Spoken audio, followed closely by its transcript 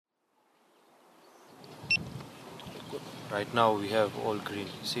Right now we have all green.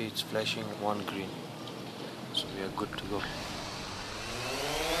 See, it's flashing one green. So we are good to go.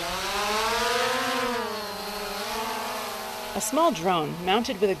 A small drone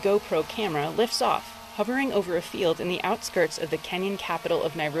mounted with a GoPro camera lifts off, hovering over a field in the outskirts of the Kenyan capital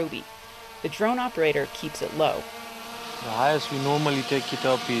of Nairobi. The drone operator keeps it low. The highest we normally take it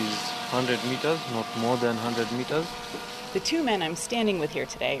up is 100 meters, not more than 100 meters. The two men I'm standing with here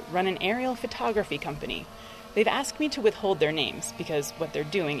today run an aerial photography company. They've asked me to withhold their names because what they're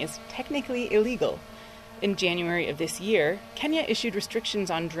doing is technically illegal. In January of this year, Kenya issued restrictions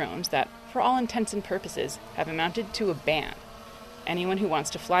on drones that, for all intents and purposes, have amounted to a ban. Anyone who wants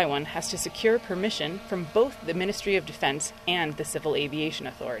to fly one has to secure permission from both the Ministry of Defense and the Civil Aviation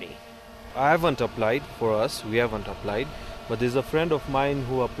Authority. I haven't applied for us, we haven't applied, but there's a friend of mine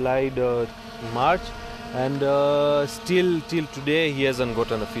who applied in March, and still till today he hasn't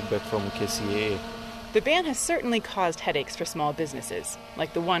gotten a feedback from KCAA. The ban has certainly caused headaches for small businesses,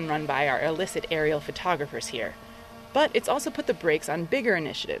 like the one run by our illicit aerial photographers here. But it's also put the brakes on bigger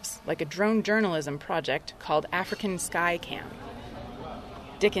initiatives, like a drone journalism project called African Skycam.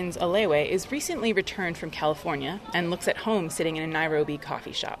 Dickens Olewe is recently returned from California and looks at home sitting in a Nairobi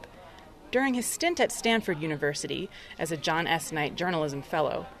coffee shop. During his stint at Stanford University as a John S. Knight Journalism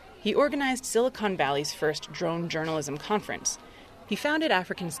Fellow, he organized Silicon Valley's first drone journalism conference. He founded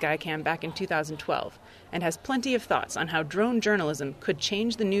African Skycam back in 2012 and has plenty of thoughts on how drone journalism could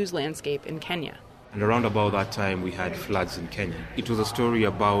change the news landscape in Kenya. And around about that time, we had floods in Kenya. It was a story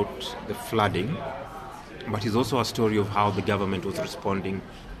about the flooding, but it's also a story of how the government was responding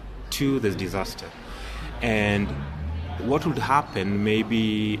to this disaster. And what would happen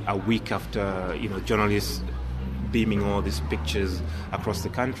maybe a week after, journalists beaming all these pictures across the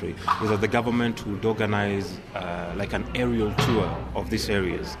country is that the government would organize like an aerial tour of these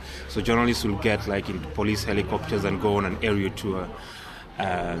areas. So journalists will get like in police helicopters and go on an aerial tour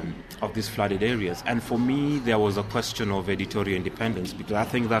of these flooded areas. And for me, there was a question of editorial independence because I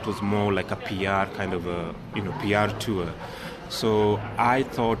think that was more like a PR kind of a PR tour. So I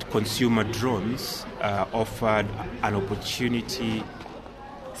thought consumer drones offered an opportunity.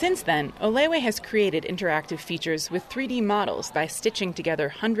 Since then, Olewe has created interactive features with 3D models by stitching together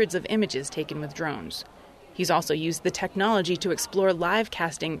hundreds of images taken with drones. He's also used the technology to explore live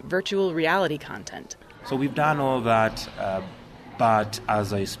casting virtual reality content. So we've done all that, but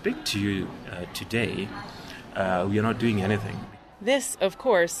as I speak to you today, we are not doing anything. This, of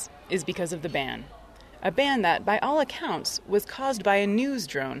course, is because of the ban. A ban that, by all accounts, was caused by a news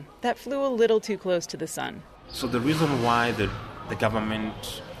drone that flew a little too close to the sun. So the reason why the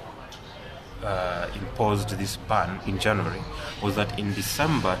government imposed this ban in January was that in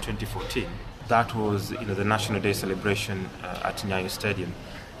December 2014, that was the National Day celebration at Nyayo Stadium.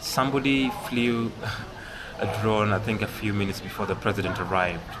 Somebody flew a drone, I think, a few minutes before the president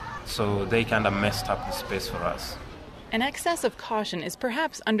arrived. So they kind of messed up the space for us. An excess of caution is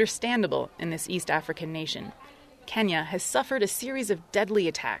perhaps understandable in this East African nation. Kenya has suffered a series of deadly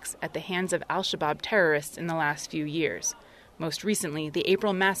attacks at the hands of al-Shabaab terrorists in the last few years. Most recently, the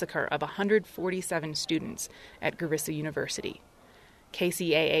April massacre of 147 students at Garissa University.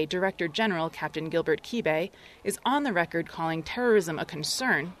 KCAA Director General Captain Gilbert Kibe is on the record calling terrorism a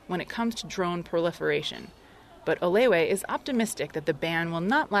concern when it comes to drone proliferation. But Olewe is optimistic that the ban will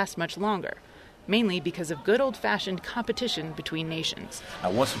not last much longer, mainly because of good old-fashioned competition between nations.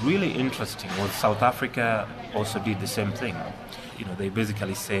 What's really interesting was South Africa also did the same thing. They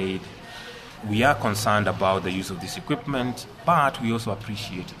basically said, we are concerned about the use of this equipment, but we also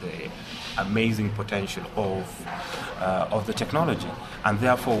appreciate the amazing potential of the technology. And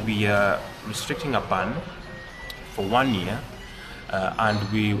therefore, we are restricting a ban for 1 year, and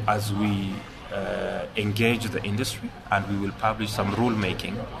as we engage the industry, and we will publish some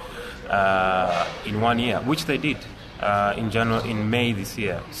rulemaking in 1 year, which they did in May this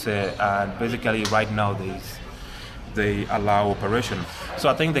year. So basically, right now they allow operation. So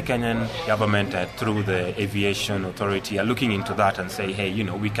I think the Kenyan government, through the aviation authority, are looking into that and say, hey,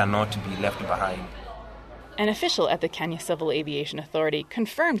 we cannot be left behind. An official at the Kenya Civil Aviation Authority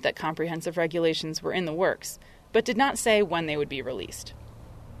confirmed that comprehensive regulations were in the works, but did not say when they would be released.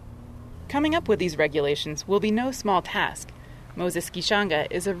 Coming up with these regulations will be no small task. Moses Gishanga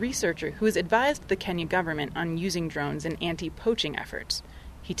is a researcher who has advised the Kenya government on using drones in anti-poaching efforts.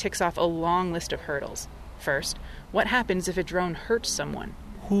 He ticks off a long list of hurdles. First, what happens if a drone hurts someone?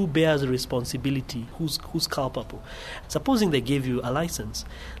 Who bears the responsibility? Who's culpable? Supposing they gave you a license,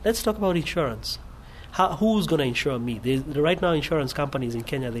 let's talk about insurance. Who's going to insure me? Right now, insurance companies in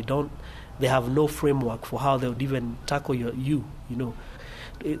Kenya, they have no framework for how they would even tackle you.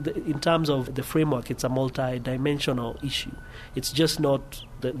 in terms of the framework, it's a multi-dimensional issue. It's just not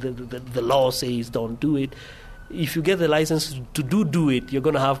the law says don't do it. If you get the license to do it, you're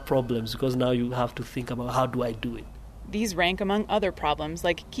going to have problems because now you have to think about how do I do it. These rank among other problems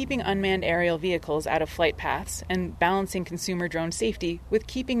like keeping unmanned aerial vehicles out of flight paths and balancing consumer drone safety with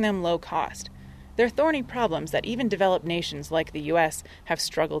keeping them low cost. They're thorny problems that even developed nations like the U.S. have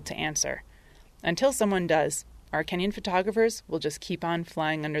struggled to answer. Until someone does, our Kenyan photographers will just keep on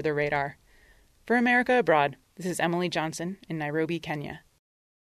flying under the radar. For America Abroad, this is Emily Johnson in Nairobi, Kenya.